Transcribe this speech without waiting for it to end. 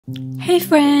Hey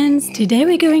friends! Today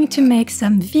we're going to make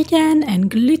some vegan and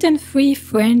gluten-free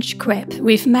French crepe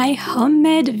with my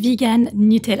homemade vegan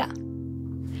Nutella.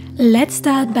 Let's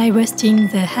start by roasting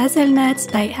the hazelnuts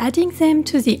by adding them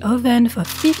to the oven for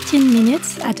 15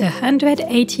 minutes at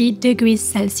 180 degrees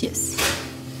Celsius.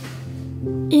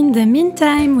 In the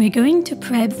meantime, we're going to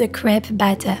prep the crepe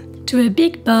batter. To a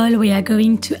big bowl, we are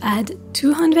going to add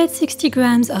 260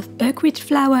 grams of buckwheat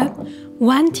flour,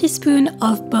 1 teaspoon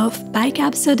of both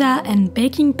bicarb soda and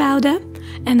baking powder,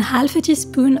 and half a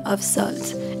teaspoon of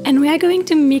salt. And we are going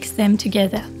to mix them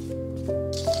together.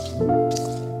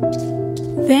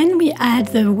 Then we add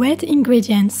the wet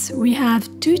ingredients. We have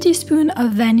 2 teaspoons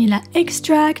of vanilla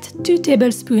extract, 2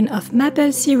 tablespoons of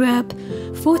maple syrup,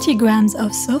 40 grams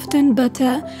of softened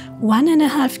butter,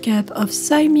 1½ cup of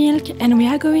soy milk, and we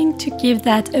are going to give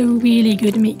that a really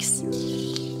good mix.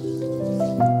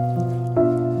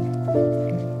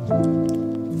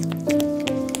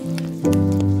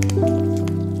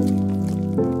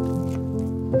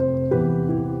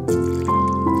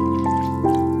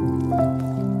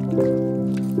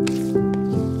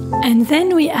 And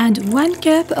then we add 1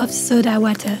 cup of soda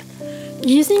water.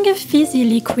 Using a fizzy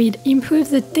liquid improves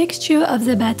the texture of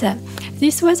the batter.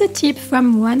 This was a tip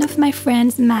from one of my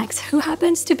friends, Max, who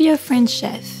happens to be a French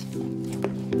chef.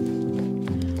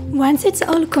 Once it's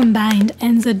all combined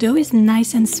and the dough is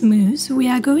nice and smooth, we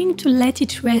are going to let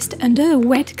it rest under a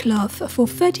wet cloth for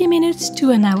 30 minutes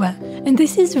to an hour. And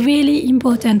this is really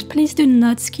important, please do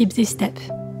not skip this step.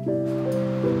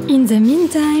 In the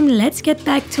meantime, let's get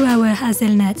back to our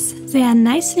hazelnuts. They are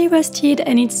nicely roasted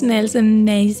and it smells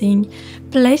amazing.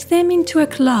 Place them into a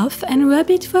cloth and rub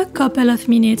it for a couple of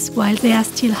minutes while they are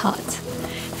still hot.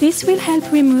 This will help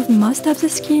remove most of the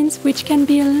skins, which can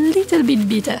be a little bit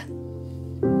bitter.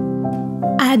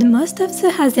 Add most of the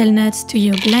hazelnuts to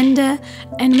your blender,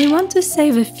 and we want to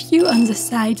save a few on the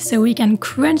side so we can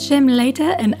crunch them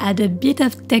later and add a bit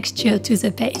of texture to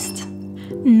the paste.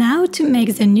 Now to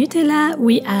make the Nutella,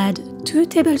 we add 2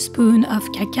 tablespoons of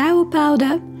cacao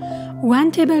powder,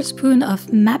 1 tablespoon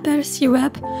of maple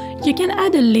syrup, you can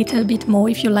add a little bit more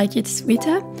if you like it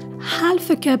sweeter,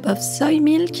 half a cup of soy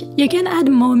milk, you can add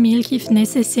more milk if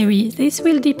necessary, this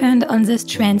will depend on the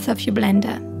strength of your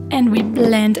blender, and we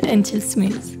blend until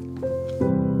smooth.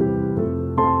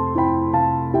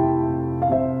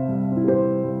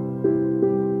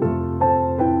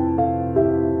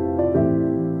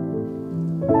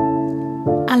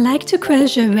 I like to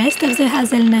crush the rest of the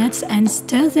hazelnuts and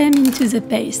stir them into the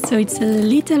paste so it's a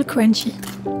little crunchy.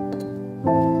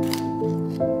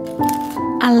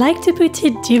 I like to put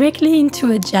it directly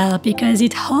into a jar because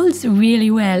it holds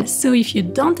really well, so if you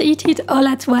don't eat it all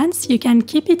at once, you can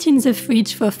keep it in the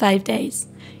fridge for 5 days.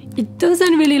 It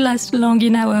doesn't really last long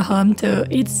in our home though,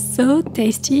 it's so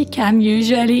tasty, Cam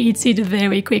usually eats it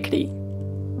very quickly.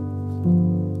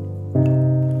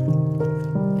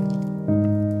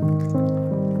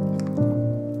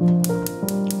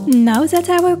 Now that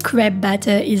our crepe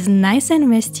batter is nice and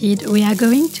rested, we are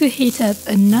going to heat up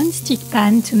a non-stick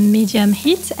pan to medium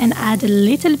heat and add a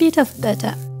little bit of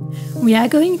butter. We are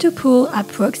going to pour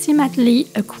approximately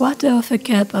 1/4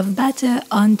 cup of butter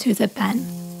onto the pan.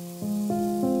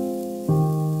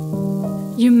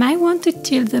 You might want to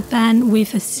tilt the pan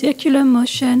with a circular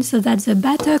motion so that the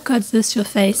batter coats the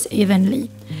surface evenly,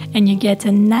 and you get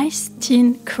a nice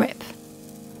thin crepe.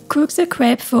 Cook the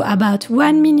crepe for about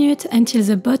 1 minute until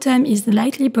the bottom is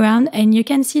lightly brown and you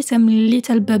can see some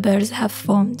little bubbles have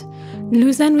formed.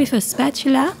 Loosen with a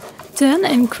spatula, turn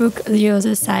and cook the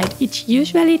other side. It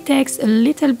usually takes a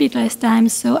little bit less time,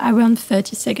 so around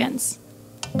 30 seconds.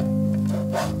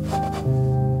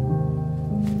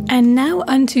 And now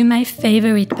onto my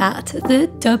favorite part, the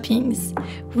toppings.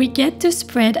 We get to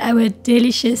spread our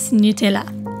delicious Nutella.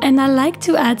 And I like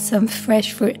to add some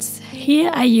fresh fruits.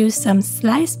 Here I use some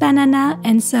sliced banana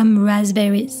and some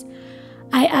raspberries.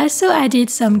 I also added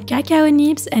some cacao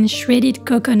nibs and shredded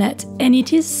coconut, and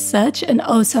it is such an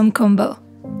awesome combo.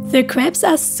 The crepes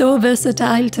are so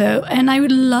versatile though, and I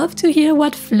would love to hear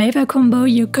what flavor combo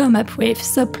you come up with,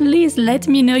 so please let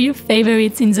me know your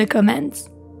favorites in the comments.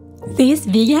 These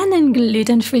vegan and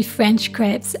gluten-free French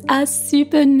crepes are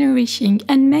super nourishing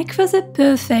and make for the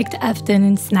perfect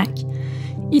afternoon snack.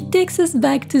 It takes us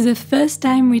back to the first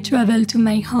time we traveled to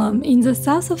my home in the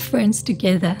south of France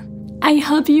together. I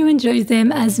hope you enjoy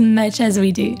them as much as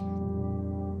we do.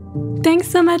 Thanks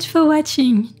so much for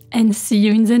watching, and see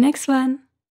you in the next one!